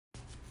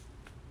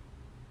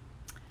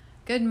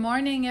Good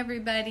morning,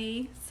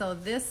 everybody. So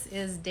this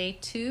is day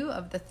 2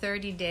 of the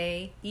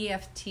 30-day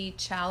EFT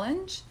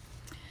challenge.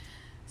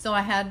 So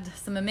I had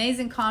some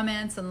amazing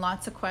comments and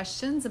lots of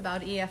questions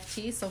about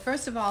EFT. So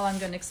first of all, I'm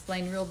going to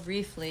explain real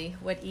briefly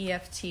what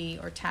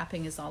EFT or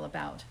tapping is all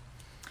about.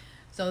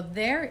 So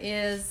there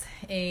is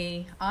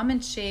a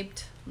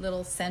almond-shaped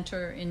little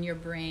center in your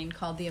brain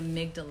called the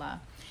amygdala.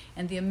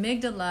 And the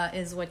amygdala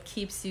is what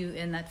keeps you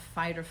in that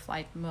fight or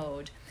flight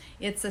mode.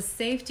 It's a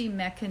safety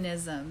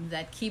mechanism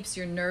that keeps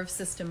your nerve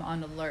system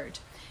on alert.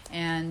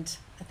 And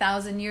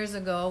 1,000 years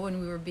ago, when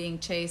we were being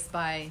chased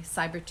by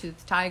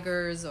saber-toothed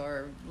tigers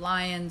or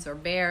lions or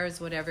bears,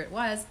 whatever it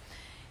was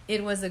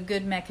a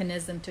good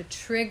mechanism to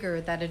trigger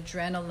that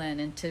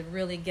adrenaline and to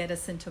really get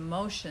us into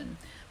motion.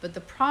 But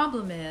the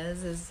problem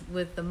is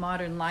with the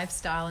modern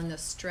lifestyle and the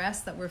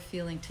stress that we're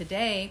feeling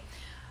today,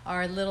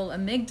 our little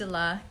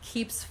amygdala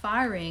keeps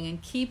firing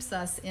and keeps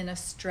us in a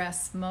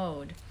stress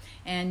mode.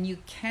 And you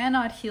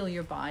cannot heal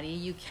your body.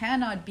 You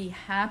cannot be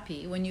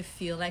happy when you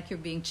feel like you're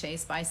being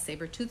chased by a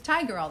saber-toothed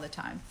tiger all the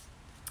time.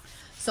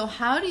 So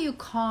how do you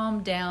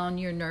calm down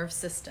your nerve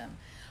system?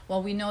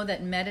 Well, we know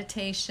that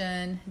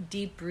meditation,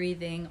 deep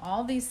breathing,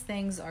 all these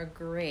things are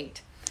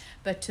great.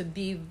 But to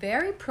be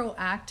very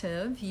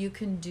proactive, you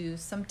can do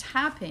some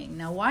tapping.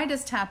 Now, why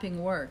does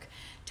tapping work?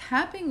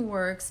 Tapping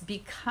works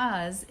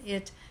because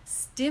it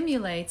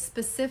stimulates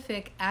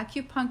specific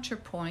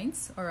acupuncture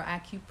points or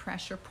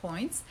acupressure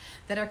points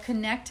that are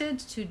connected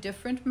to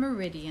different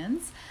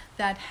meridians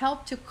that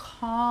help to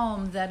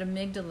calm that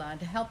amygdala,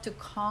 to help to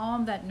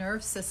calm that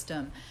nerve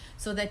system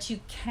so that you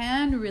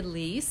can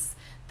release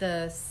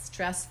the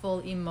stressful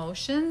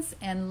emotions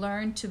and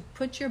learn to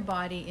put your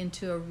body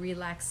into a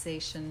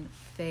relaxation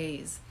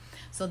phase.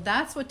 So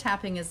that's what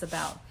tapping is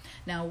about.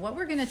 Now, what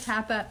we're going to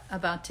tap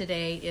about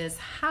today is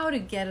how to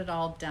get it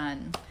all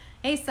done.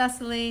 Hey,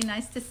 Cecily,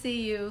 nice to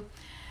see you.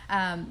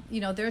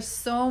 There's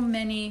so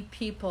many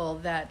people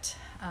that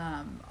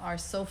are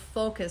so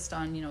focused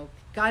on,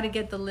 got to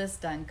get the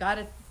list done, got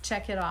to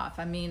check it off.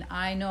 I mean,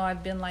 I know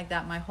I've been like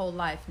that my whole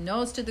life.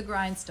 Nose to the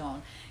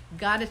grindstone.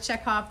 Got to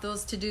check off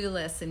those to-do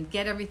lists and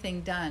get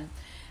everything done.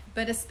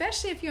 But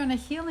especially if you're on a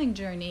healing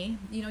journey,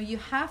 you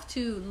have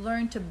to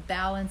learn to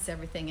balance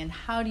everything. And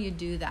how do you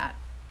do that?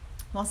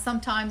 Well,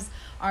 sometimes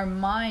our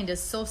mind is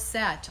so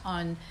set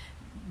on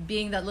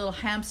being that little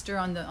hamster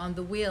on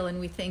the wheel, and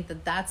we think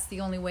that that's the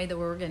only way that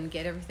we're going to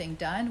get everything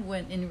done,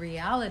 when in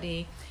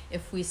reality,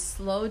 if we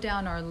slow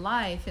down our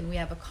life and we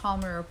have a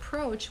calmer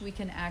approach, we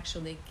can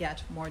actually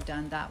get more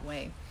done that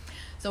way.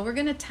 So we're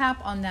going to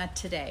tap on that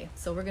today.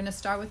 So we're going to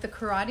start with the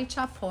karate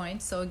chop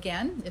point. So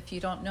again, if you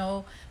don't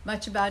know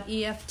much about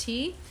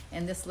EFT,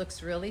 and this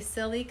looks really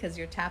silly because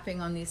you're tapping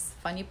on these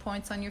funny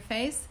points on your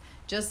face,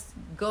 just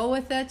go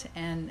with it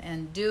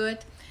and do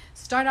it.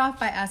 Start off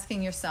by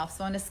asking yourself,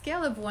 so on a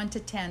scale of 1 to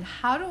 10,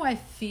 how do I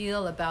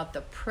feel about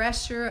the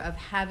pressure of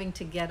having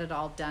to get it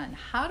all done?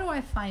 How do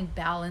I find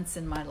balance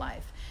in my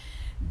life?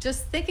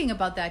 Just thinking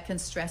about that can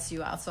stress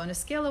you out. So on a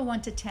scale of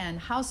 1 to 10,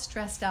 how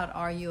stressed out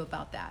are you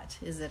about that?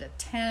 Is it a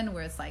 10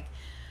 where it's like,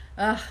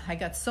 I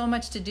got so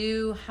much to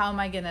do. How am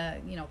I going to,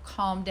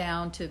 calm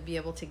down to be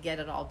able to get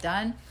it all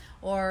done?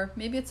 Or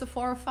maybe it's a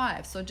 4 or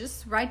 5. So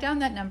just write down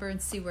that number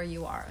and see where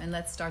you are. And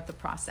let's start the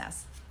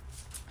process.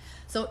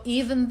 So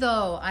even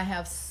though I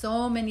have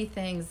so many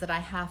things that I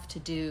have to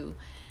do,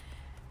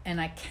 and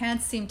I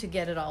can't seem to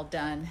get it all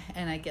done,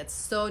 and I get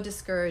so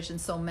discouraged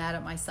and so mad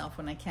at myself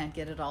when I can't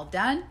get it all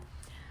done,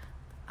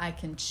 I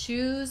can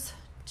choose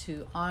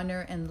to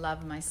honor and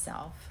love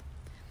myself.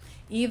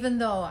 Even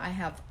though I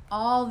have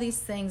all these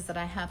things that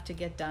I have to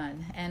get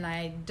done, and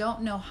I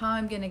don't know how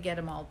I'm going to get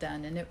them all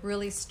done, and it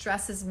really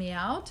stresses me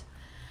out,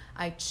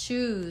 I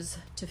choose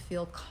to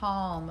feel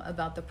calm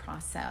about the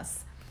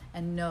process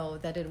and know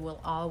that it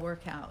will all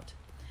work out.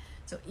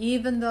 So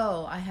even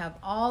though I have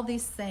all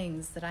these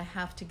things that I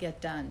have to get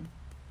done,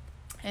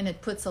 and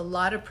it puts a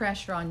lot of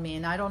pressure on me,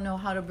 and I don't know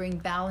how to bring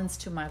balance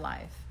to my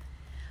life,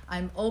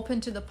 I'm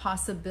open to the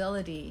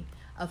possibility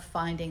of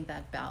finding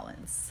that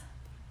balance.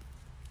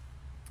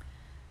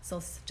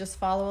 So just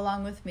follow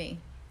along with me.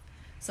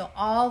 So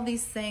all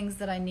these things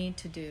that I need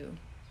to do,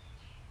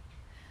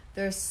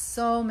 there's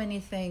so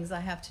many things I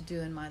have to do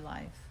in my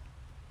life.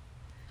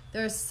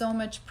 There's so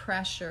much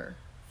pressure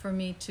for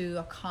me to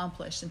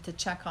accomplish and to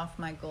check off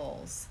my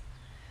goals.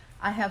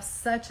 I have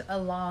such a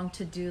long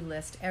to-do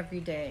list every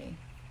day,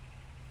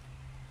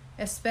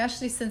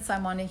 especially since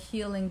I'm on a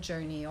healing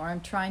journey or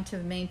I'm trying to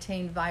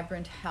maintain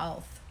vibrant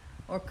health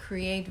or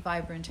create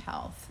vibrant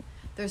health.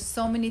 There's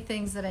so many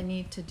things that I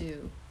need to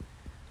do.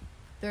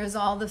 There's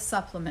all the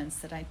supplements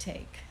that I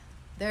take.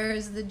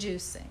 There's the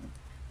juicing.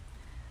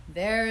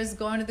 There's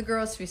going to the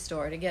grocery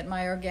store to get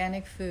my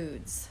organic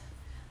foods.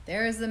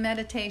 There's the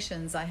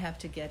meditations I have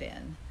to get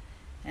in.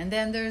 And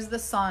then there's the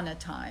sauna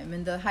time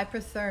and the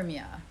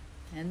hyperthermia.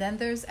 And then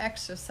there's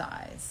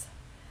exercise.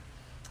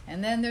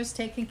 And then there's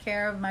taking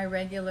care of my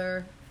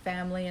regular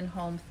family and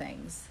home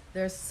things.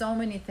 There's so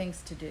many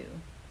things to do.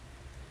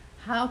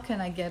 How can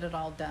I get it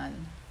all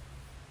done?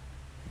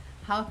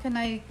 How can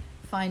I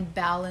find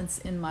balance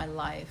in my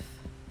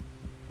life?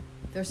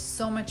 There's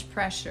so much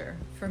pressure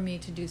for me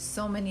to do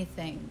so many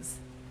things,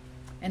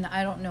 and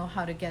I don't know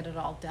how to get it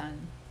all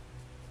done.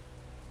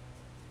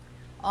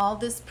 All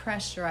this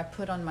pressure I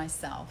put on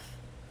myself.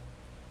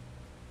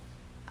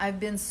 I've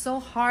been so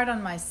hard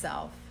on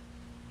myself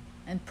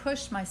and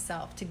pushed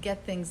myself to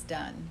get things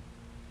done.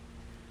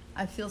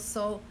 I feel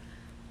so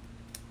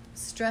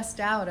stressed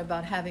out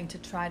about having to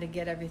try to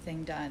get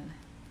everything done.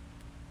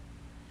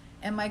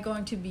 Am I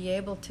going to be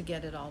able to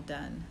get it all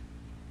done?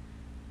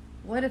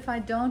 What if I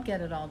don't get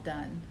it all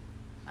done?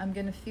 I'm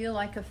going to feel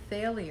like a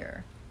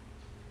failure.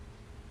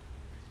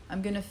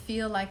 I'm going to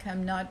feel like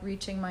I'm not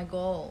reaching my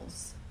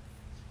goals.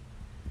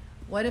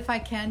 What if I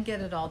can't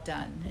get it all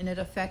done and it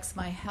affects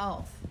my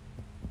health?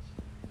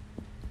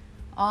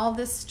 All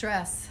this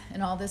stress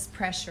and all this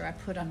pressure I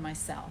put on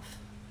myself.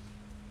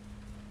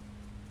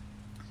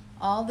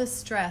 All this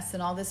stress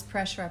and all this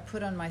pressure I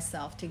put on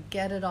myself to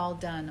get it all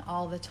done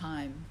all the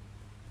time.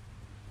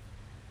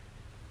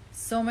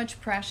 So much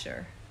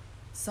pressure,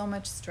 so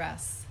much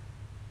stress.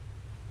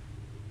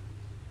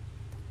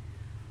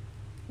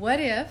 What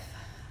if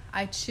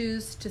I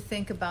choose to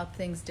think about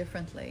things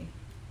differently?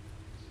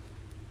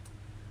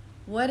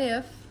 What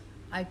if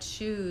I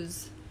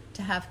choose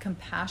to have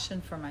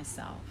compassion for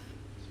myself?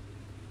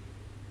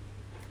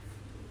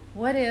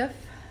 What if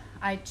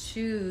I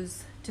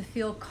choose to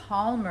feel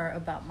calmer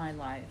about my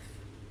life?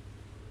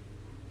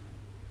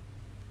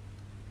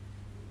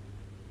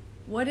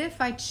 What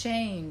if I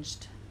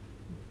changed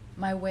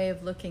my way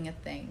of looking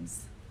at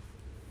things?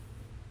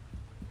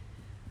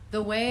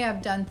 The way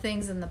I've done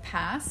things in the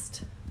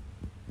past,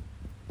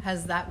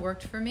 has that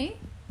worked for me?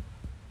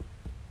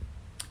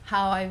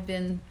 How I've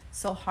been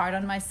so hard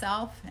on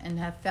myself and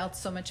have felt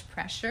so much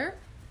pressure,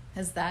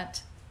 has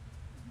that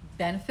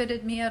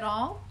benefited me at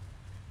all?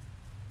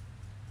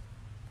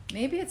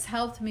 Maybe it's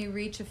helped me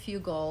reach a few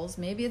goals.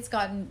 Maybe it's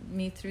gotten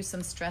me through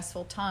some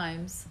stressful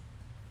times.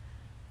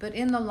 But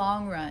in the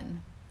long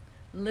run,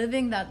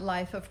 living that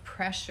life of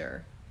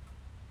pressure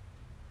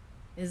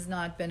is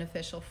not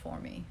beneficial for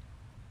me.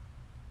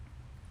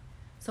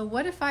 So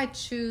what if I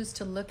choose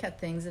to look at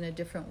things in a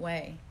different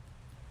way?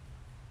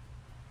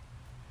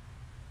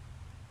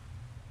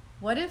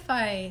 What if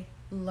I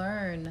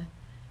learn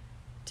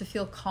to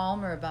feel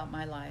calmer about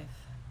my life?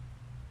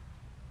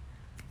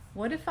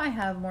 What if I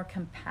have more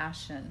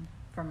compassion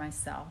for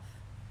myself?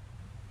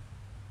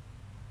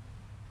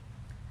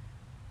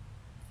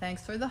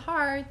 Thanks for the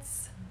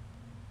hearts.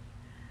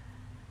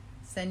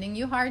 Sending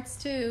you hearts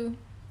too.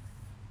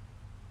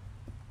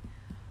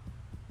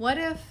 What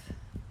if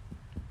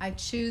I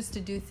choose to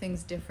do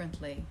things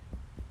differently?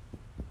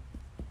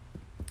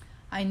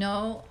 I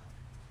know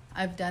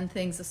I've done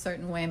things a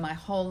certain way my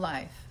whole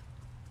life.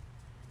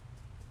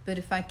 But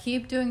if I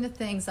keep doing the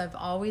things I've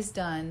always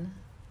done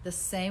the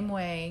same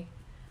way,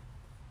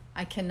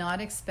 I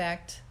cannot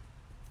expect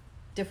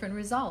different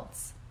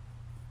results.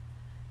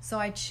 So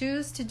I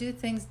choose to do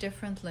things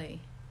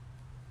differently.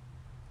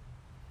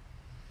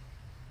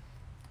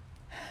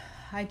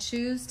 I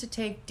choose to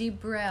take deep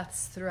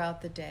breaths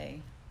throughout the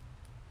day.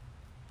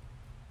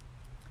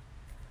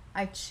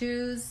 I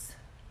choose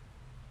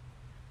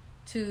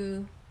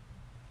to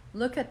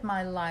look at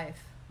my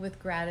life with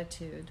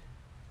gratitude.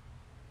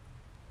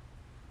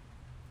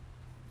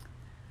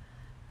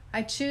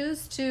 I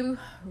choose to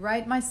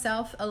write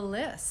myself a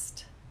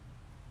list.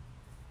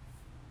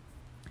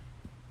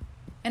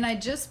 And I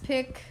just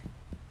pick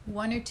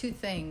 1 or 2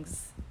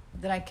 things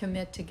that I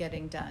commit to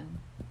getting done.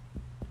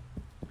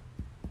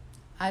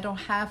 I don't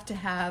have to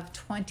have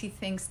 20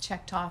 things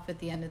checked off at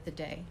the end of the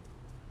day.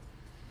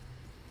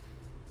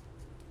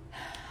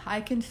 I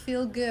can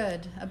feel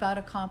good about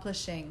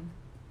accomplishing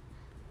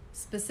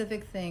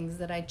specific things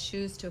that I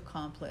choose to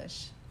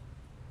accomplish.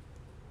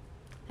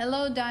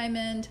 Hello,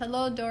 Diamond.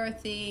 Hello,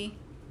 Dorothy.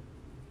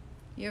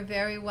 You're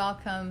very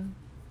welcome.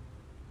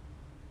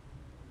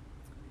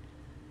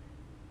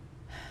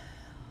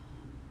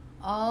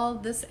 All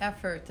this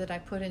effort that I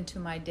put into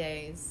my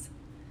days,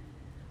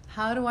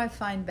 how do I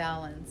find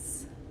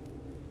balance?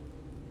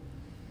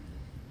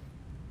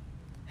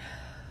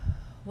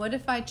 What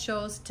if I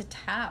chose to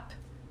tap,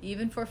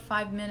 even for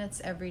 5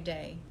 minutes every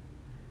day?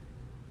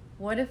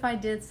 What if I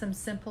did some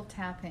simple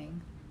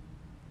tapping?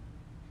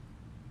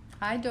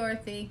 Hi,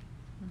 Dorothy.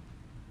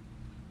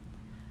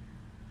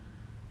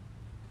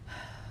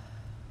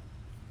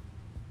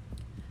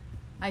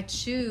 I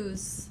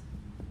choose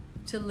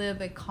to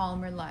live a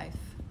calmer life.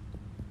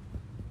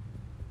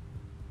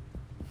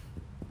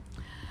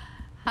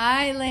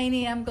 Hi,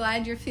 Lainey. I'm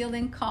glad you're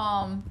feeling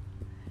calm.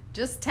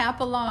 Just tap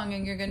along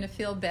and you're going to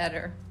feel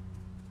better.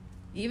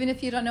 Even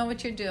if you don't know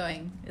what you're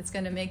doing, it's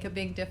going to make a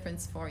big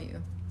difference for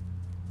you.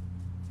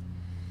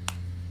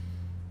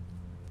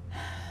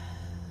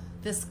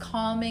 This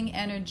calming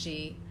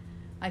energy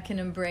I can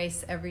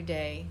embrace every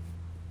day.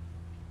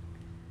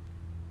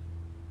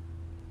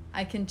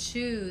 I can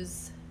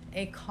choose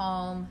a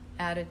calm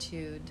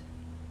attitude.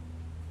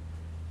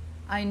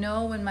 I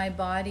know when my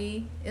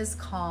body is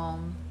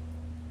calm,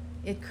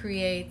 it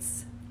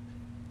creates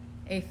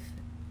a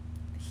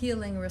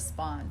healing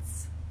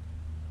response.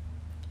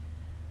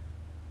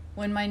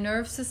 When my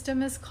nerve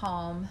system is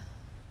calm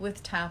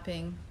with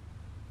tapping,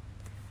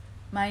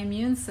 my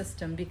immune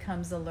system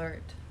becomes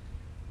alert.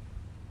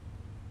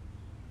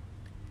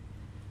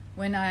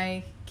 When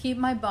I keep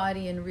my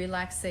body in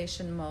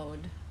relaxation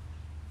mode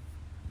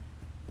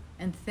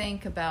and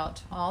think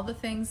about all the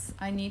things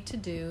I need to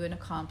do and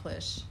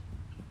accomplish,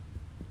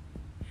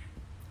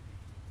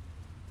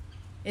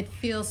 it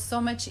feels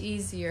so much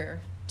easier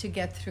to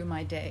get through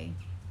my day.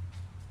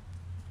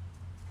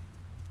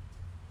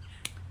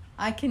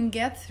 I can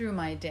get through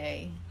my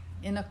day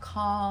in a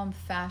calm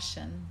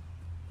fashion.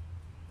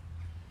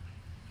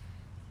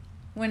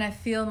 When I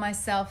feel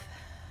myself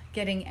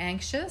getting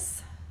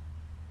anxious,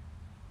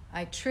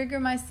 I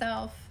trigger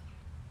myself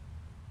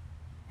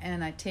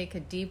and I take a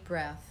deep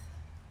breath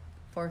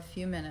for a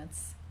few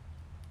minutes.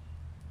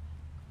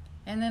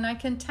 And then I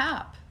can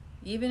tap,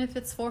 even if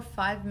it's for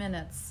 5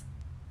 minutes.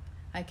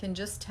 I can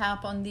just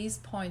tap on these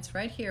points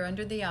right here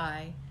under the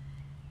eye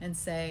and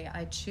say,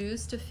 I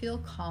choose to feel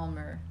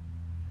calmer.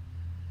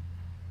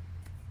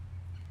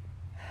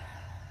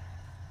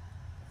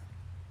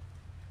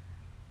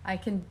 I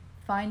can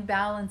find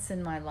balance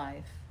in my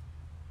life.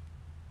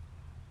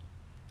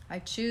 I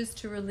choose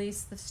to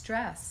release the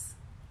stress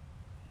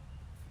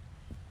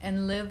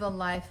and live a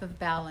life of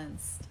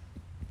balance.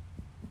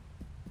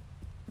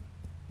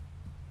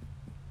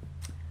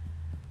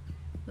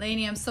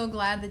 Lainey, I'm so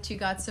glad that you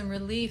got some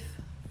relief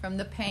from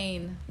the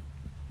pain.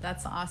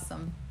 That's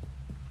awesome.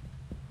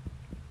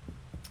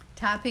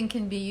 Tapping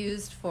can be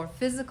used for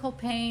physical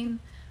pain,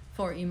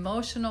 for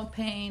emotional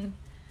pain,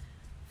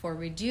 for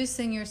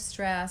reducing your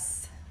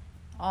stress.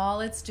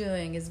 All it's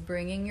doing is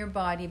bringing your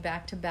body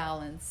back to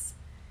balance.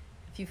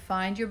 If you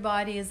find your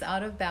body is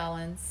out of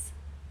balance,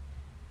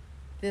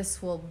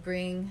 this will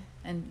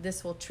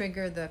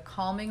trigger the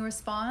calming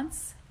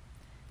response.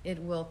 It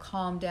will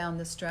calm down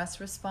the stress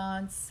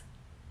response.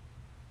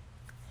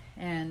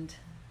 And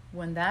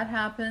when that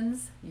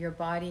happens, your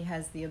body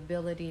has the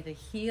ability to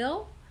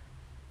heal.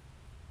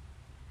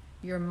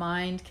 Your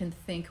mind can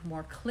think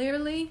more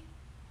clearly,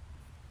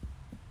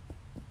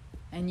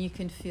 and you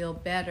can feel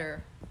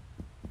better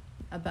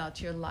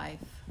about your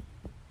life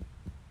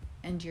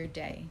and your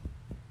day.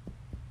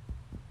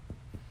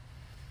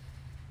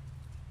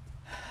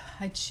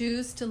 I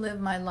choose to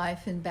live my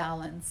life in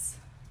balance.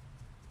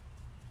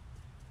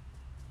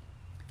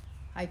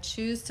 I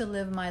choose to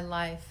live my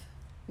life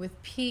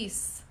with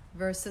peace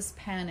versus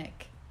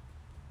panic.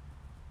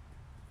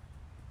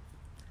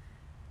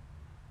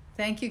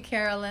 Thank you,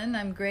 Carolyn.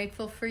 I'm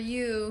grateful for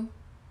you.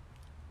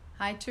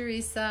 Hi,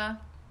 Teresa.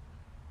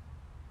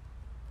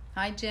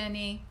 Hi,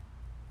 Jenny.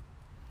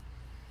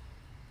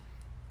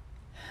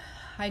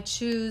 I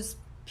choose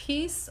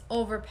peace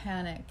over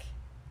panic.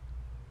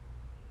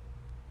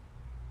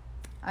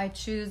 I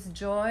choose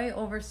joy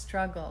over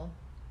struggle.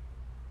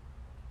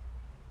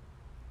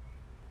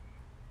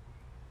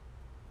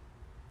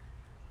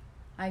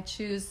 I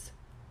choose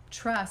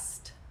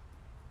trust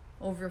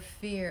over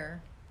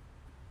fear.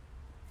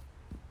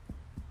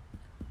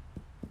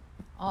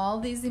 All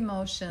these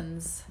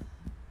emotions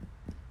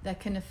that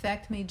can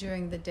affect me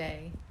during the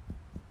day.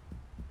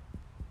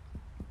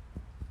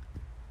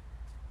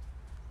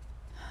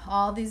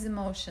 All these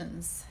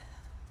emotions.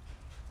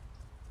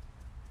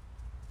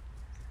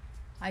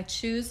 I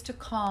choose to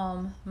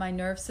calm my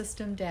nerve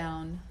system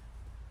down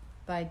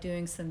by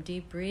doing some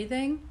deep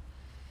breathing,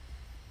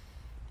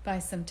 by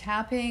some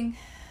tapping,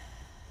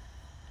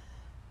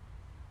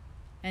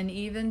 and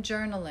even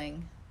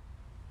journaling.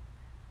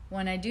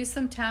 When I do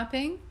some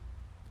tapping,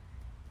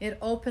 it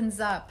opens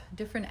up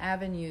different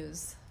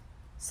avenues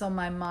so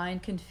my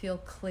mind can feel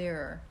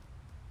clearer,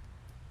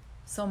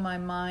 so my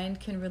mind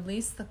can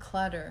release the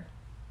clutter,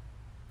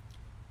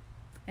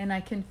 and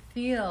I can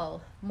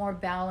feel more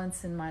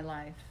balance in my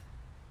life.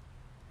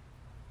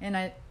 And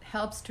it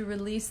helps to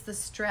release the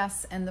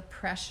stress and the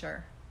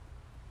pressure.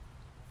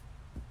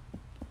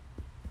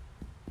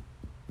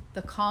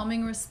 The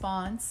calming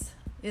response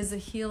is a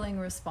healing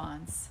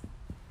response.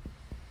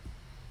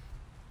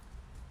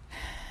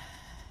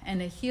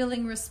 And a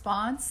healing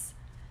response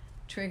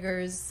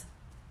triggers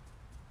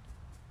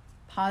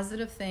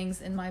positive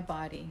things in my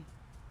body.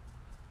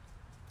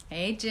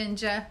 Hey,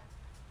 Ginger.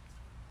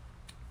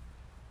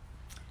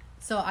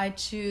 So I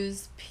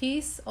choose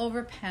peace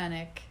over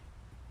panic.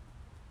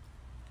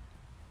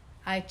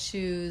 I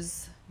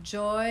choose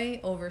joy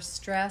over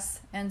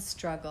stress and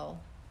struggle.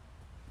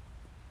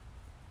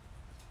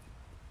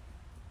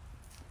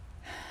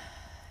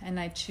 And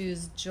I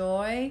choose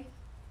joy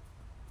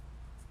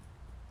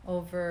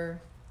over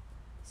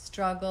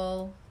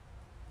struggle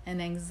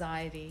and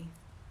anxiety.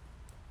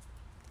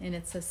 And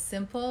it's as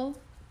simple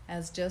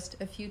as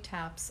just a few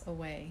taps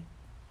away.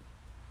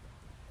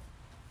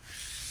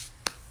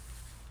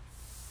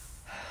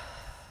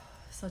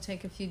 So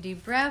take a few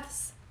deep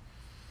breaths.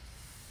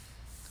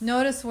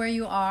 Notice where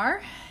you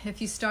are.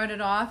 If you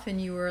started off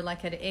and you were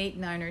like at 8,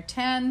 9, or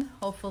 10,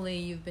 hopefully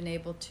you've been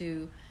able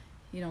to,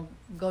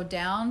 go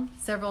down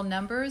several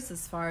numbers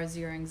as far as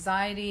your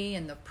anxiety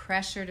and the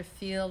pressure to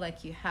feel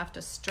like you have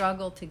to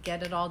struggle to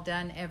get it all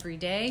done every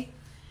day.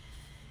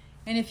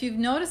 And if you've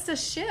noticed a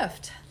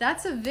shift,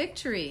 that's a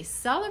victory.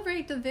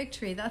 Celebrate the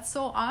victory. That's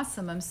so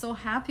awesome. I'm so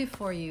happy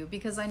for you,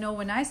 because I know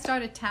when I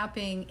started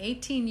tapping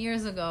 18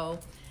 years ago,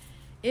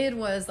 it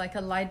was like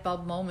a light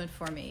bulb moment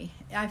for me.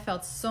 I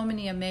felt so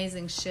many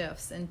amazing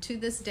shifts. And to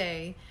this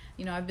day,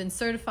 you know, I've been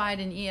certified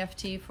in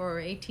EFT for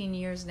 18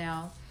 years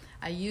now.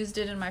 I used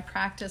it in my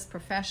practice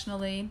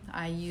professionally.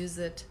 I use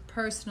it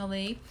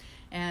personally.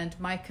 And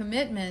my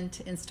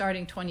commitment in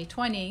starting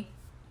 2020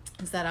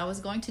 is that I was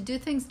going to do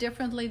things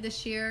differently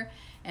this year.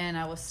 And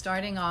I was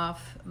starting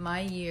off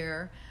my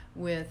year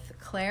with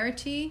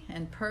clarity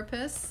and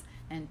purpose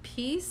and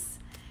peace.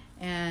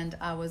 And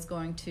I was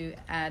going to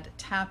add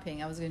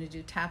tapping. I was going to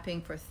do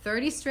tapping for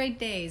 30 straight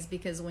days,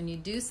 because when you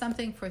do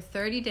something for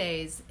 30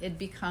 days, it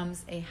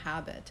becomes a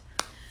habit.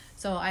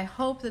 So I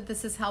hope that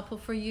this is helpful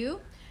for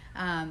you.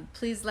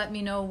 Please let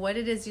me know what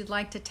it is you'd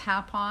like to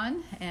tap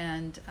on,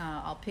 and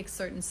I'll pick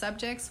certain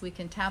subjects we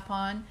can tap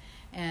on,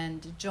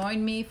 and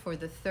join me for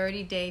the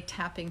 30-day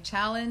tapping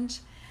challenge.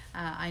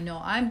 I know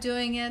I'm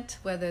doing it,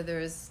 whether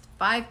there's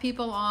 5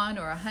 people on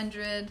or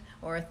 100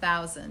 or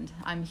 1,000.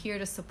 I'm here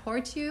to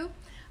support you.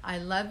 I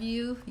love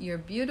you. You're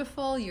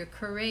beautiful. You're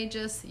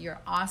courageous. You're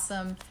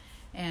awesome.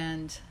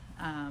 And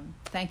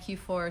thank you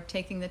for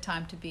taking the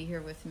time to be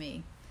here with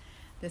me.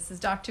 This is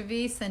Dr.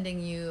 V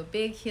sending you a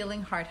big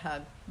healing heart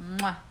hug.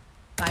 Mwah.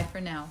 Bye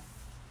for now.